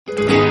Look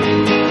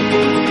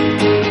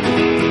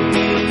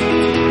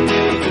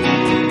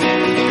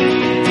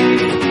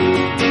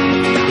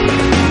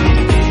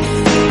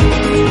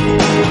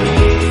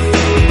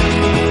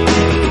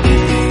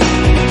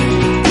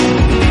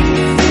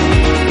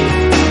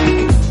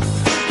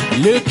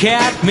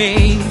at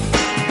me,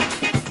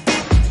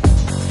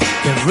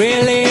 it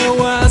really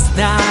was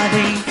not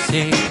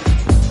easy,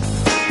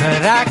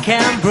 but I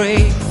can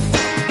breathe.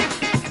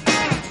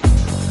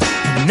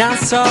 And I'm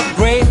so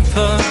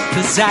grateful,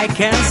 'cause I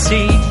can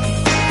see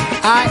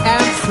I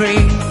am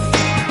free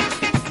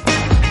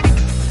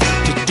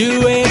to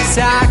do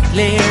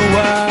exactly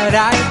what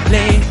I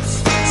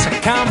please. So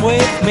come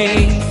with me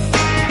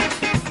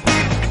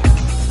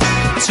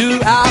to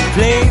a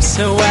place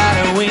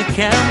where we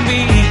can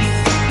be.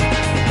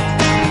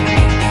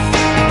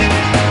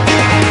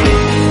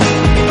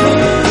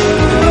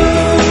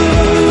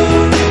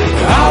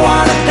 I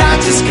wanna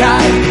touch the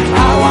sky,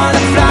 I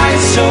wanna fly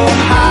so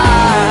high.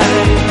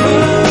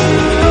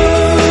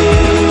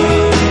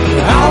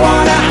 I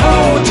wanna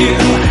hold you,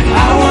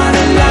 I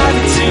wanna love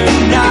you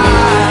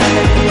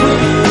tonight.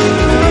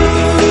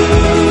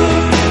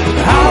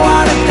 I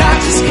wanna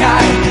touch the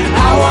sky,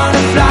 I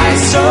wanna fly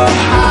so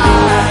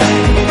high.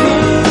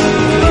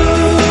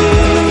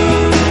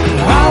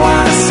 I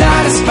wanna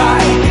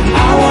satisfy,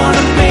 I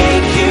wanna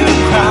make you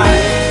cry.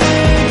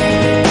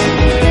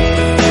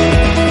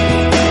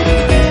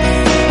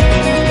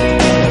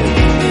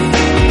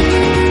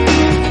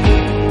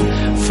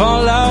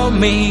 Follow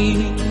me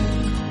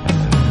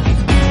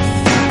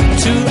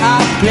to a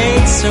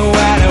place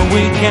where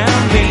we can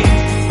be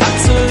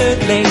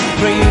absolutely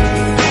free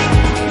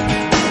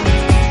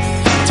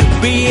to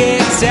be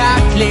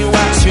exactly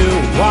what you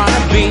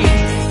wanna be,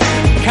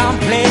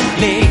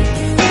 completely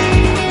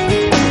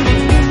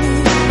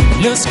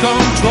lose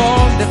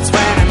control. That's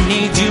when I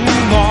need you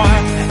more.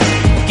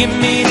 Give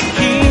me the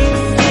key,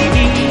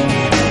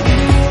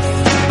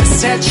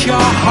 set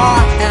your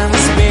heart and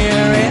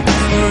spirit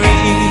free.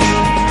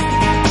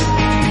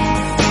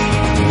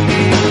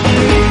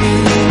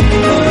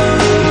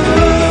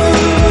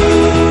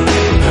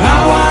 I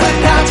wanna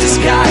touch the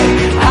sky,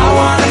 I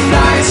wanna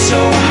fly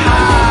so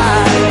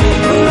high.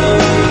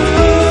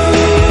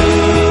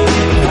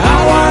 I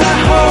wanna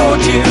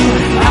hold you,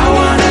 I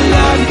wanna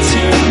love you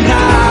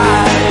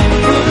tonight.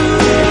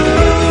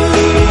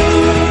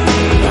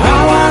 I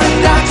wanna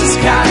touch the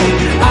sky,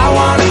 I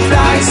wanna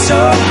fly so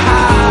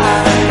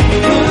high.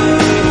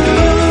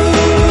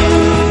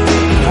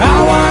 I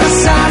wanna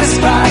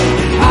satisfy,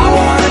 I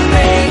wanna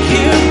make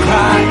you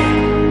cry.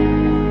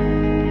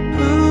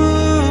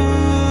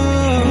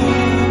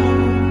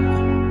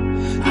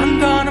 I'm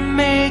gonna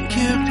make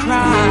you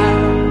cry.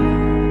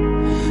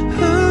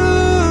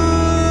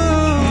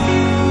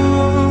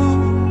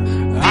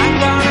 I'm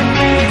gonna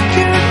make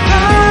you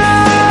cry.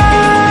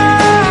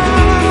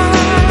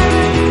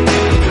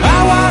 I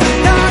wanna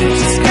touch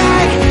the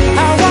sky,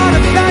 I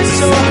wanna fly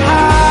so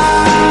high.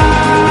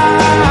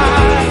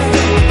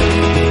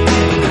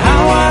 I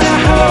wanna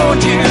hold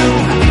you,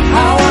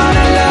 I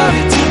wanna love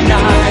you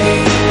tonight.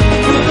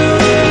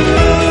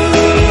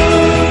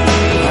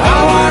 I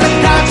wanna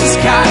touch the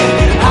sky,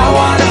 I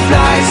wanna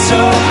fly so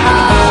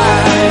high.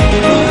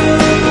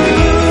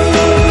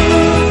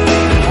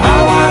 I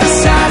wanna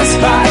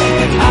satisfy,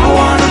 I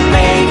wanna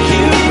make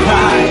you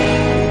cry.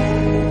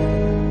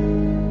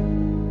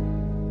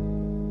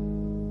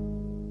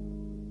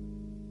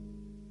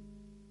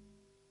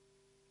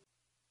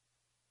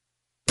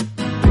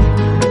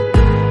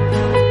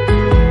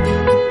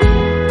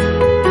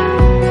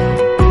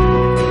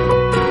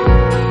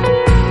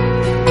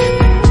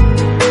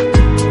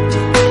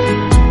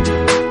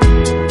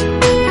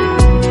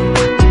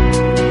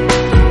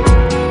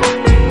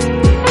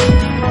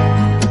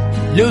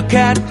 Look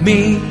at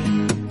me,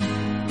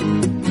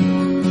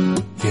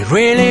 it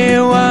really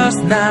was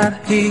not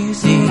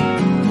easy,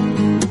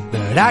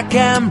 but I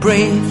can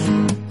breathe.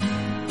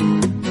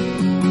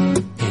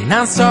 And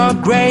I'm so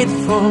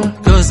grateful,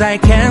 'cause I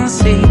can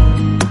see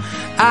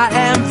I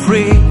am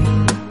free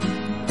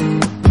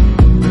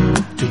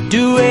to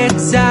do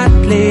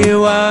exactly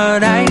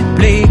what I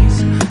please.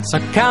 So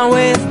come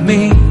with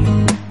me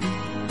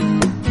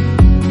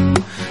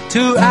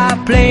to a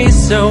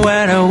place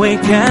where we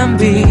can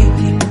be.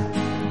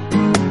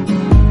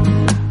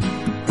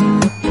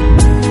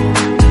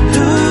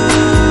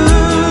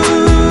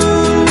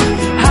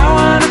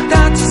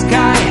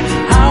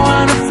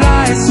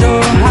 So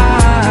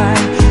high,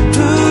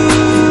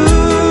 ooh,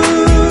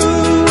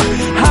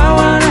 I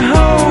wanna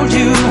hold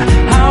you,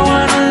 I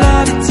wanna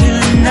love you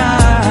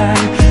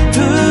tonight.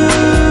 Ooh,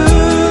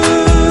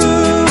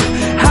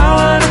 I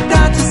wanna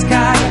touch the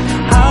sky,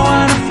 I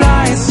wanna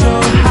fly so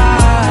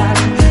high.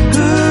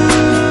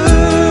 Ooh,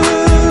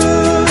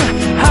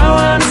 I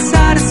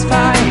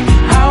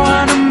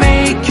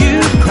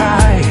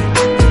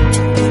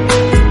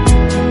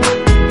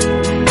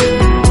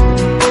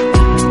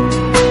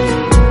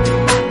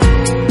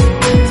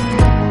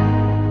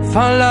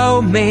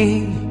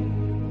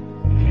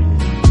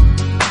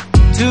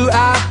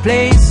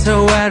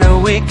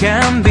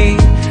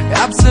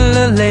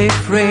absolutely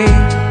free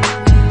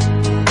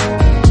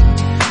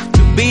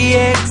to be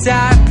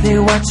exactly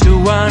what you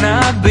wanna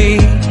be.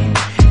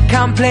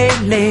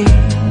 Completely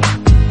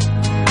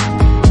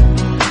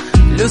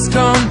lose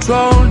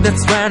control,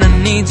 that's when I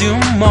need you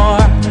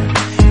more.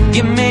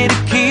 Give me the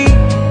key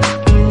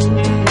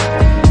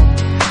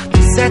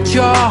to set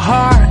your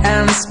heart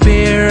and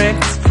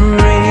spirit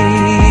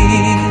free.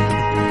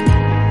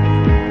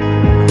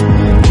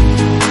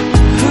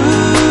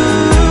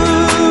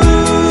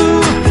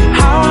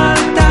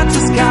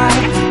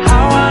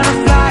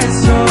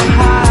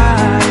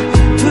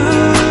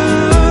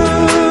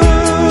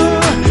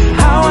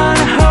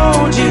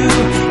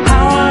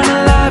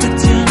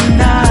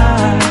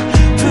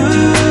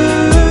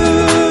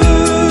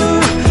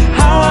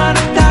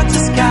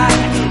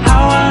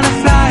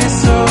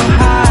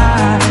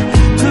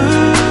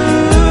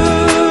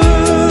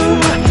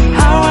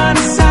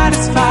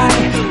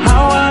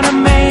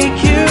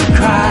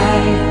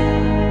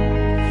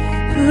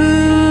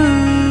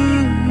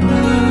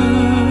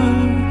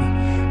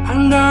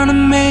 I'm gonna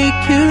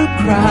make you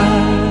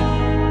cry.